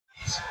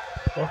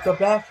Welcome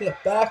back to the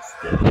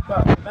backstage.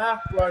 Mac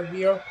right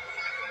here.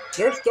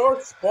 There's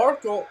Dark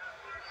Sparkle.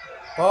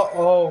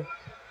 Uh-oh.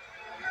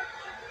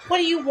 What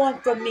do you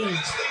want from me?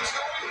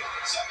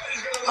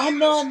 I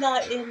know I'm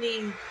not in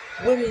the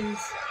women's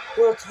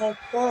World Cup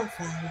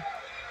qualifying.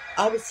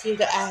 I was here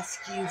to ask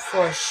you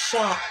for a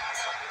shot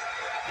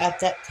at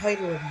that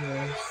title of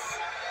yours.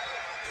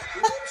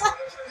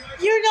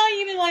 You're not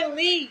even in my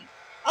league.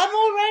 I'm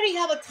already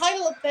have a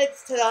title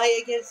offense tonight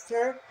against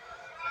her.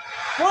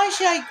 Why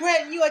should I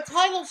grant you a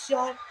title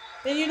shot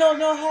and you don't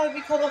know how to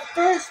become a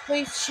first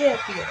place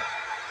champion?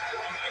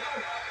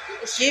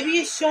 Give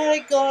me a shot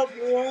at God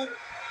War,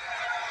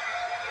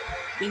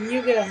 and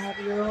you're gonna have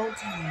your own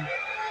time.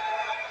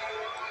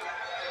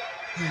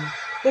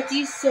 What do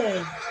you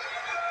say?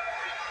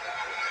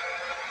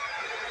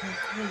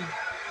 Okay.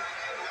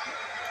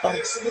 Oh,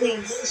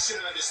 please.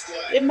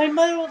 If my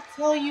mother will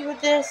tell you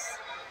this,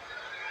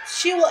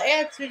 she will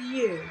answer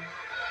you.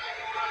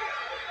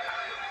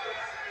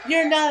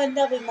 You're not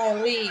enough in my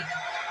league.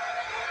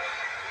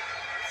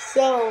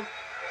 So,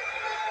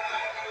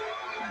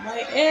 my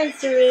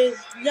answer is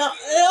no.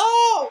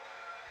 Oh!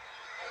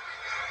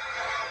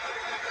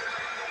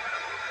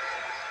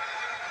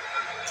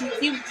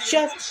 Did you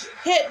just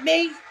hit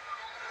me?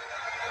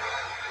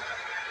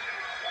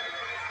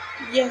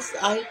 Yes,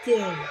 I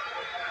did.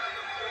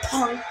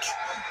 Punk.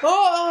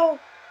 Uh-oh.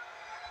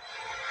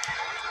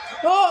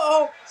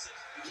 Uh-oh.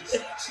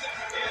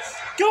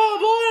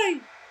 Good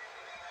morning.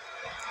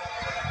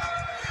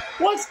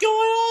 What's going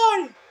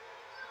on?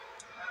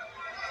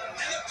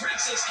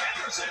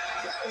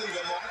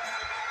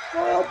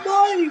 Oh,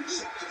 buddy.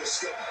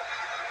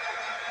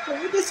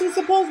 This was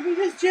supposed to be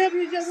this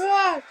championship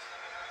match.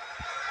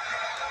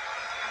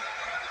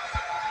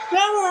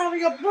 Now we're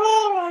having a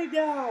brawl right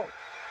now.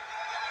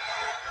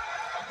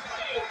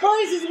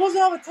 Blaze is supposed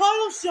to have a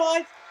title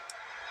shot.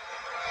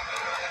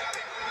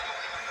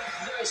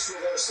 Nice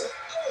reversal.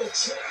 Oh,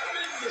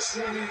 tremendous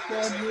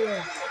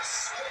here.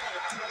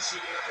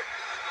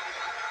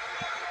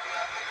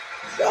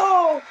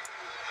 No.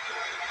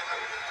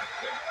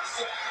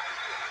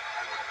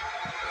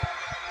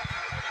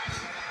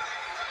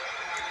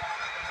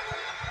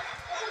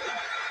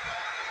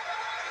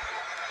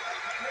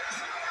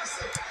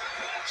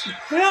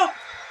 Yeah.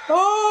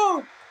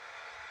 Oh.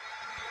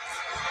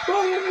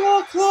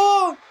 What's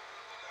wrong?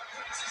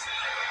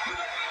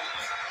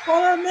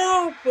 On her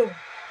mouth.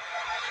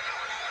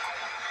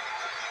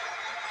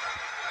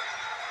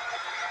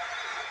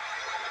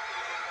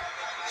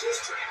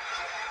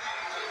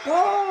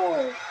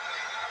 Oh.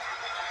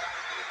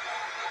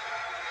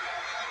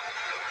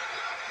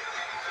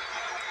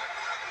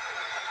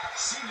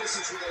 She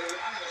misses with a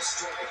wild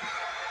strike.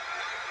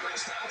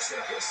 Nice bounce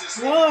there. What's this?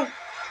 No.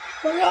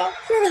 Look out.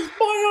 There's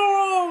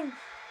Spider-Man.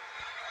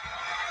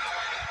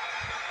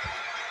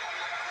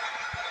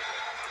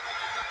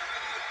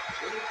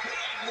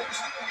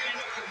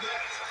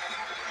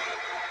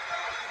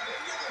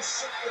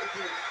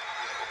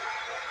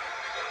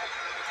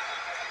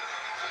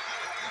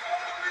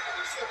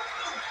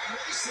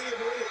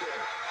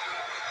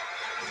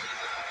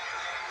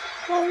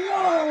 Oh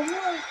no,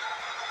 no.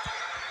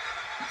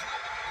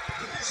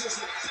 This is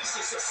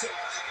assault.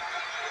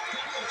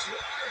 How much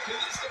longer can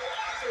this go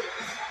on for?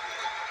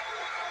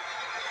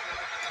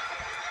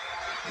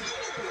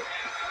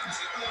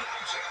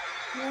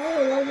 I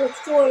don't know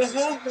what's going to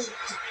happen.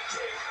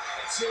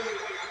 That's the only way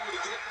going to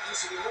get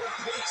this in one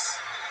piece.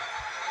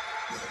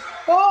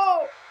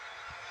 Oh!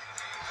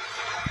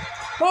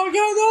 Oh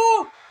God,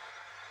 no!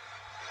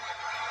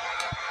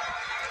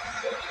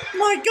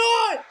 My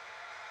God!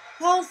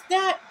 How's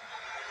that,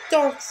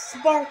 Dark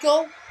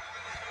Sparkle?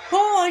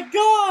 Oh my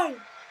God!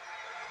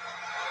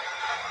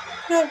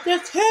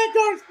 That's hit,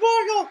 Dark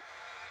Sparkle!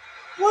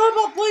 What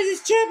about playing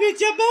this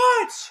championship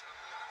match?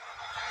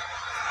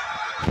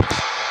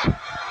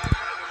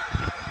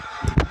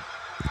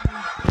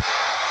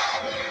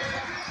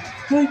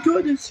 My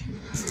goodness.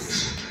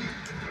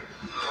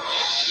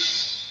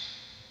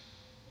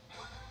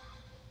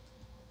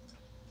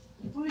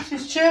 What is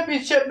this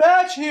championship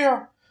match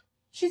here?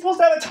 She's supposed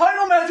to have a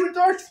title match with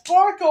Dark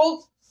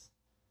Sparkle.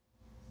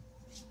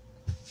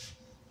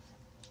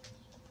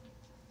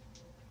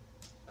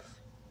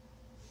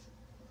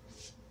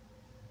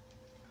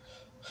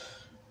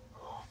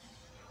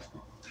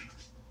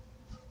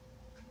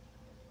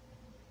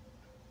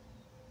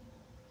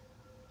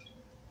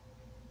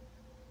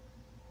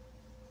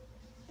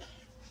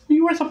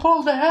 You were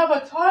supposed to have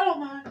a title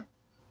match.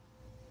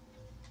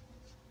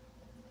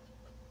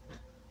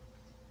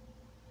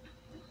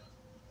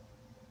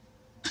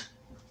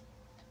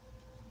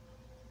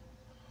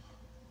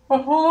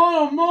 But hold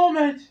on a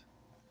moment.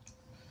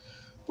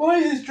 Why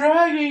is this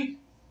dragging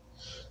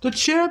the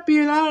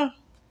champion out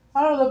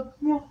of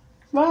the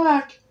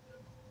back?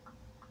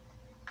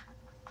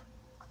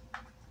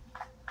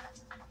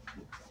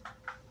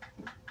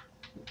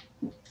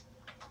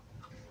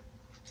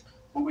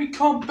 When we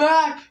come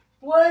back,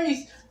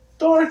 Blaze,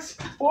 Dark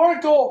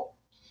Sparkle.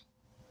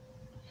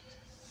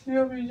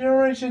 CAW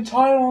Generation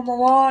title on the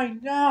line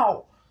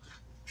now.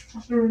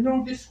 There are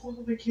no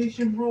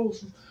disqualification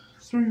rules.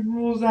 3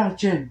 rules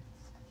action.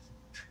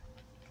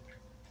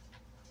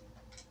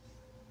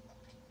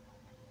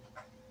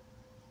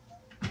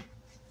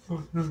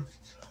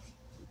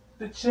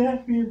 The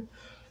champion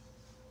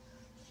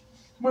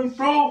might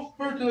throw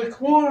her to the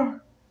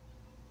corner.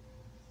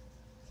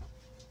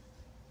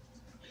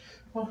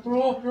 But the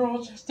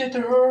girl just did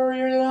to her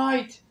earlier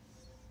tonight.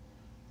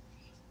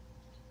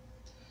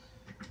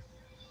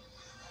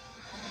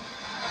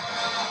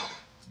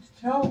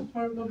 Tell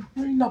her to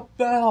ring the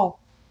bell.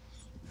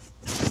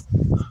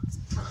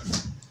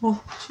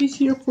 Well, she's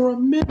here for a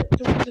minute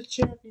to win the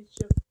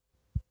championship.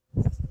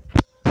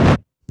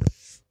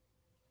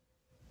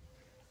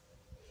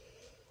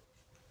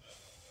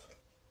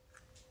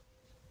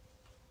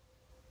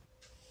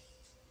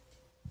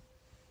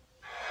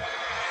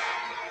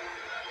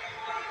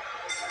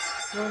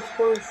 No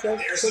spoilers,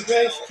 so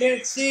guys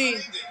can't see.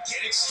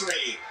 Get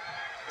extreme.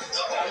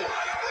 Oh,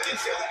 I didn't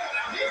feel that one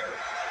out here.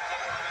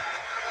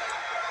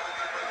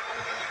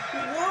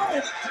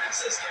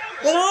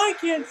 But I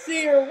can't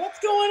see her. What's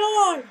going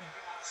on?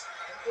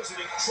 That was an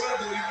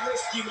incredibly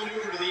risky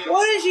maneuver to the outside.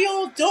 What is she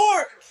all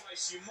dark?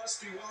 Sacrifice you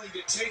must be willing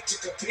to take to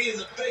compete in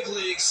the big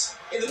leagues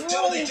in the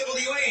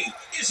WWE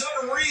is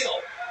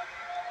unreal.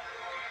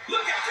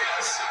 Look at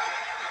this.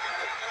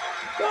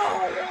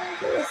 God,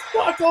 there's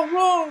Sparkle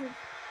wrong.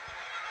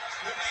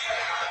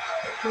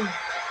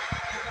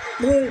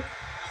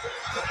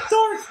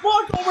 Dark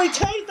Sparkle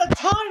retains the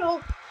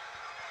title.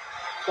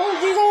 Oh,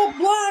 she's all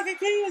black. I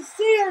can't even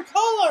see her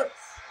colors.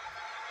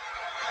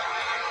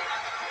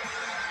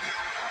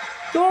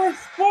 Dark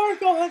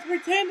Sparkle has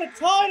retained the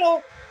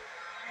title,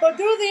 but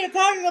due to the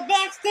attack in the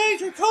backstage,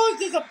 her colors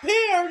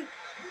disappeared.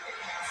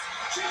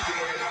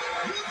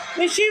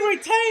 And she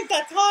retains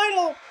the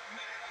title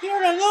here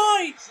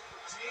tonight.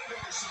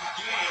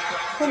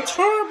 From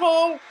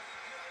Turbo,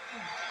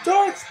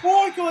 Dark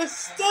Sparkle is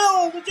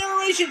still the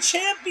Generation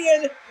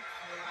Champion.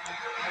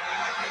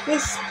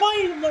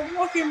 Despite the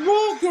rock and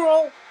roll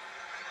girl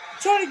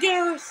trying to get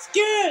her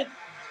skin.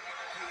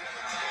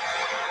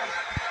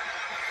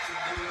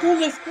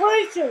 Goodness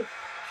gracious.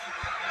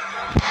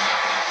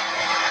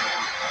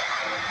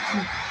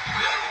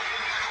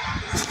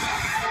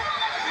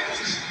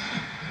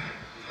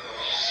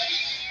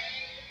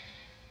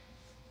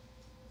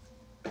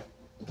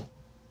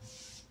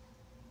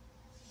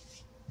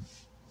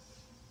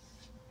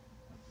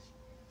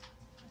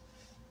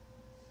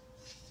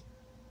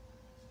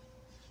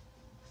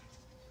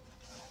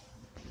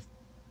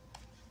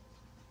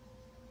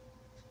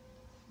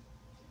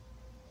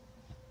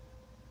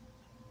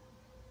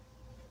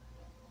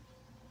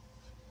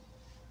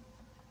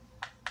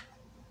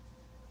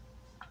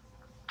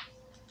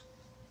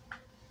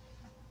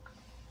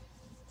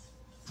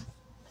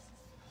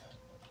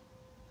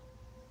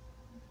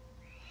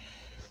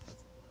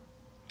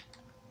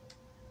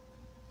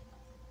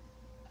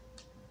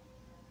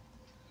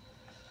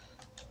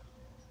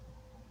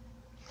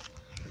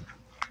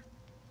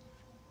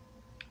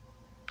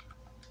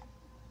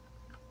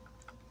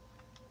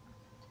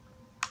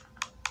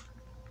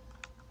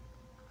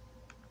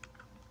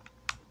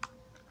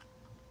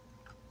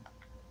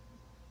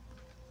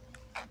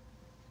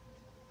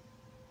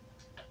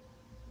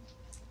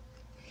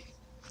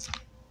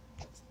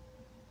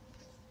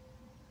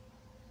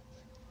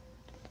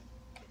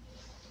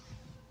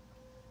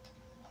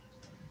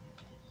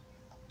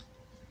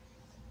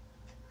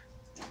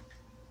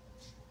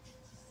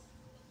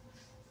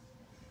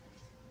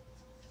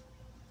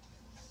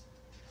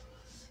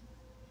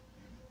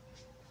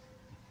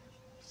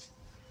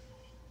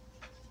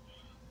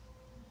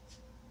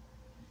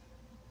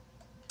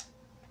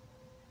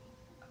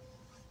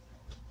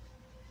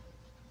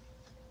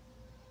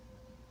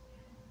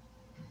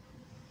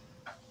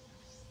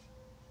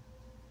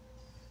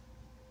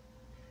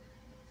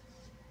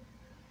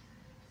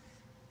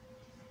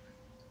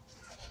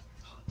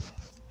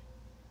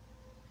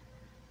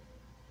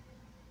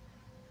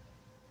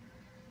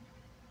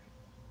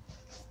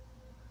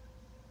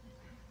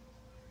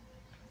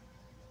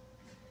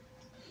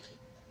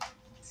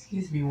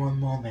 Excuse me one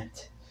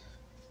moment.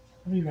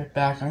 I'll be right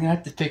back. I'm gonna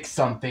have to fix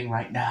something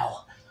right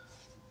now.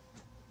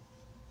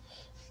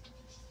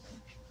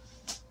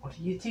 What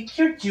do you think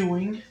you're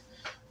doing?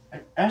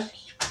 I'm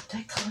asking you to put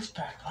that colors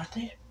back, aren't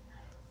they?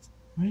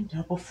 Right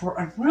now, before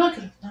I'm really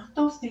gonna knock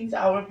those things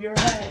out of your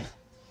head.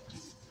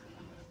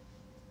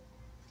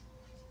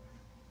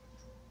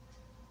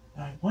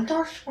 I want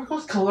Dark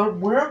Sparkle's color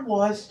where it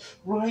was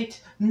right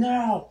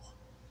now.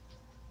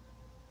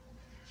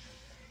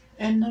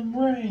 In the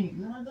ring,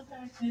 not in the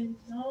backstage,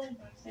 not in the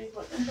backstage,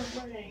 but in the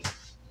ring.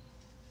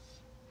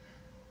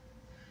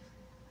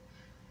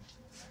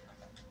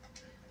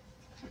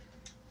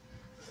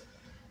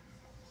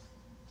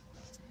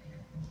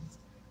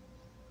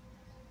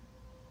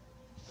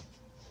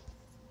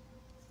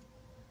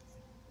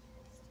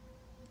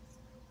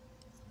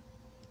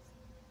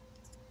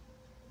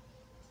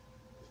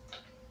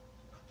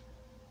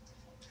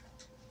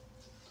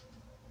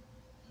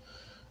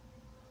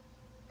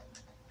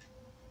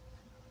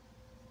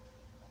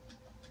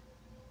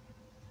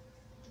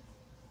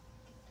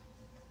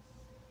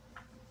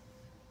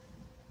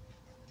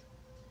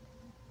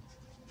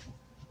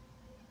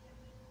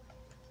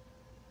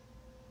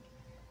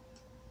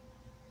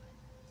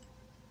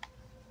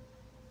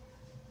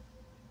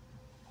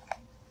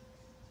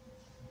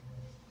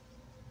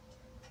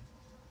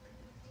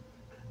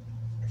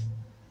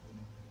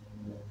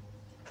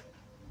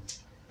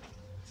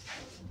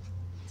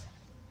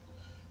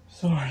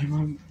 Sorry,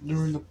 I'm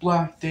doing the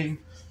black thing.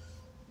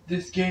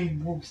 This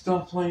game won't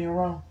stop playing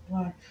around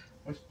black.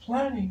 I was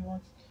planning on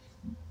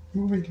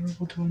moving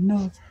to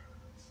another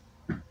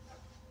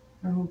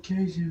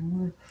location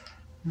where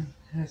there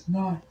has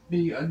not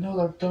be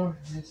another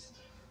darkness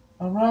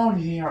around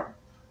here.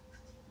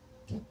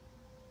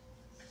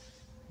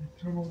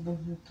 Turtle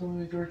doesn't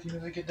totally dirty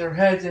when they get their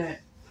heads in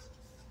it.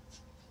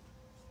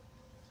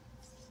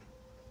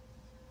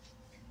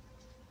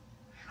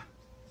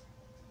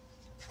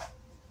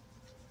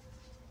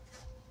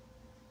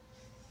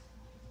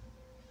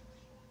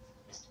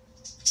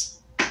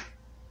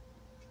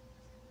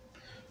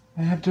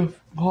 I have to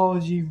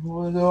apologize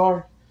for the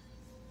art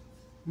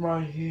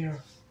right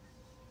here.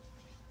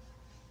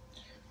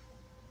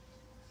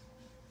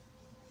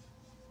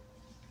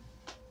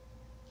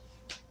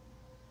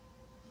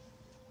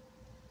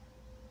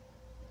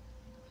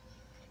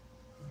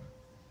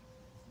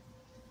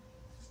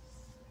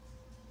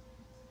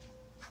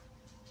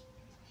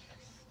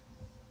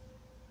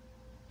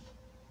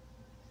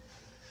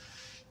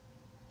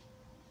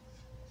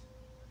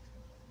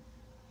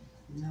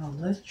 Now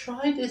let's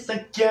try this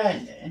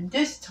again, and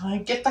this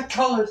time get the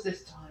colors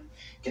this time.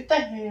 Get the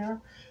hair,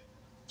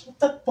 get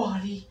the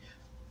body.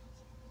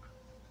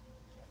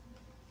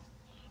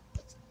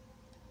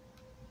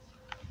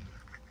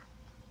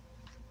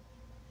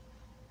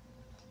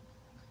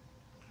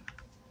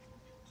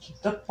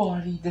 Get the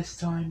body this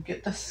time,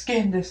 get the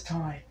skin this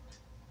time.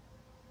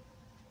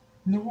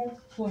 No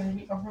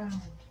playing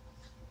around.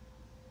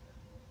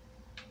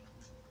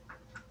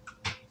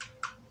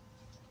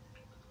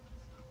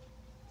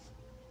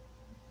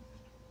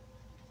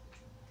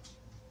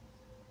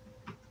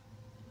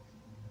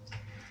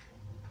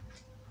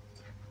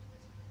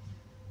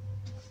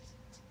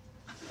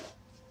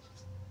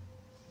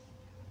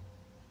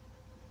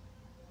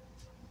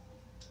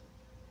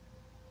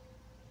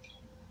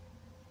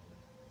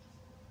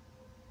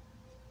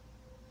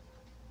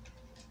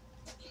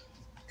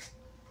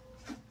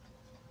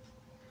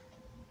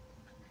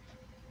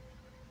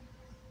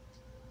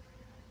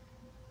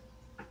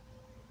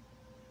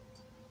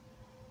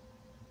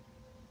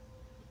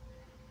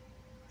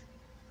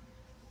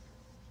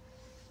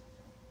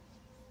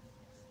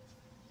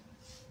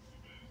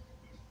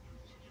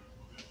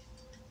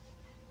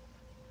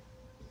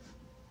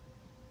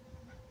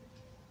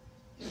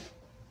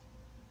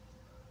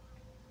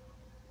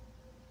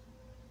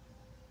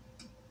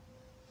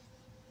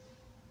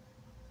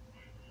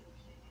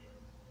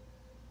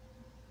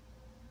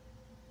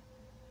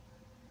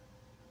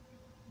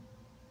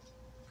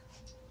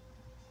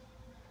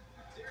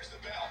 There's the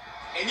bell,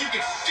 and you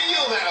can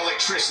feel that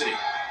electricity.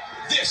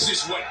 This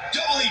is what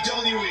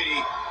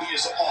WWE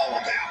is all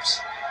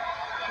about.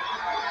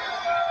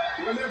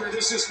 Remember,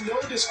 this is no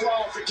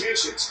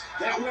disqualifications.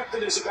 That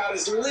weapon is about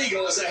as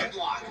legal as a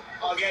headlock.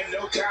 Again,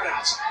 no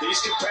countouts.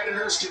 These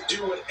competitors can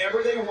do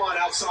whatever they want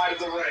outside of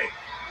the ring.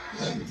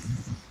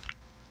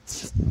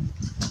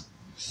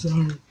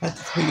 Sorry, I had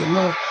to take it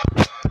low.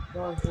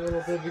 Down a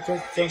little bit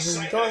because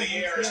something dark.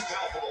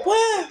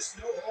 Well,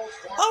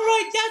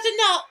 alright, that's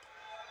enough.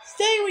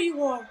 Stay where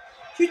you are.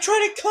 You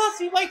try to cost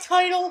me my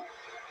title.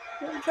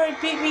 You try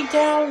to beat me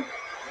down.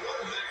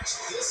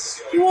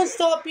 You won't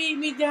stop beating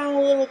me down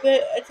a little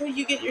bit until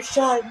you get your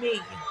shot at me.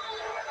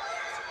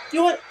 You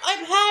know what?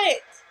 I've had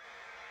it.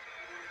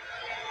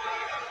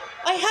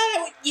 I had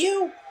it with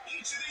you.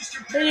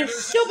 And your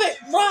stupid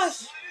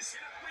rush.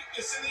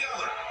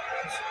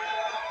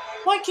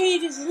 Why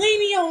can't you just leave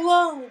me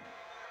alone?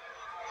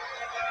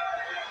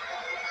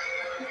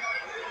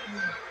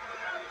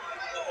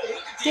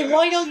 Then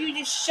why don't you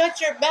just shut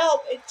your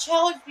mouth and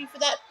challenge me for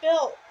that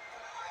belt?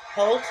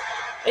 Belt?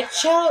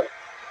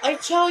 I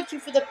challenge you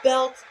for the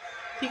belt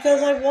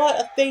because I want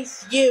to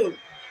face you.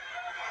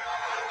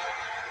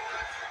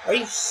 Are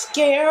you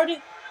scared?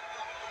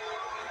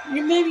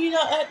 Maybe you're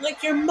not acting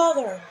like your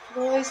mother.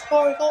 Really,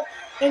 Sparkle?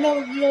 I know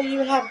you don't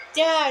even have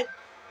Dad's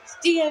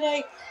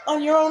DNA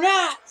on your own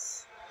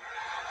ass.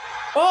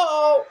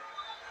 Uh-oh.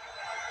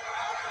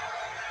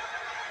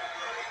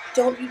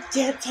 Don't you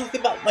dare talk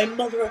about my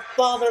mother or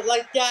father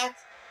like that.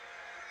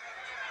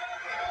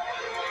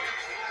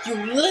 You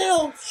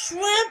little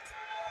shrimp.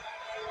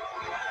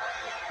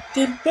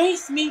 Then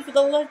face me for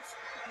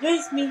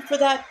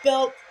that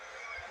belt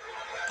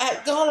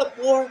at God of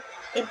War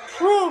and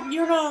prove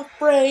you're not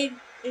afraid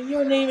and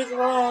your name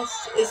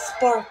is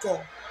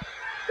Sparkle.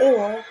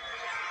 Or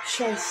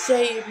should I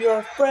say if you're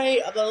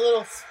afraid of the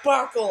little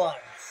sparkle eyes?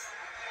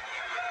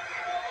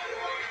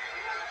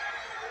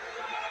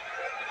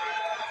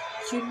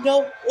 You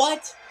know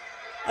what?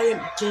 I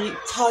am getting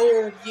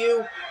tired of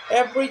you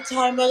every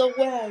time of the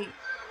way.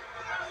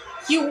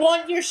 You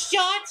won your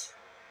shot?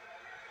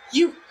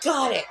 You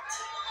got it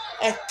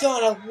at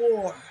God of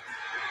War.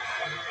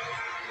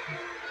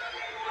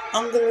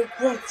 I'm gonna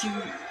regret you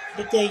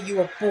the day you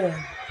were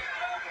born.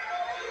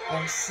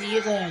 I'll see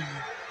you then,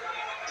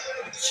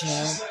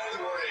 champ.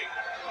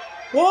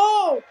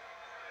 Whoa!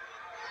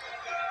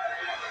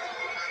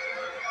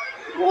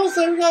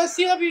 Also, we got a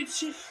CAW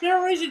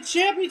Generation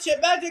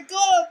Championship match at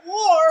God of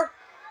War.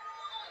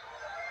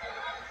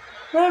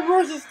 Red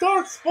versus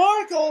Dark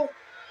Sparkle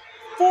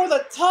for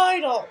the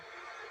title.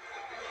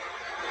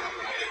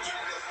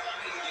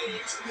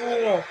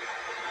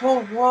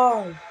 Oh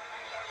my.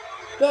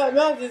 That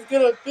match is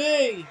gonna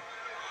be.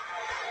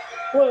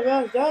 What a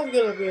match that's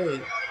gonna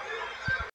be.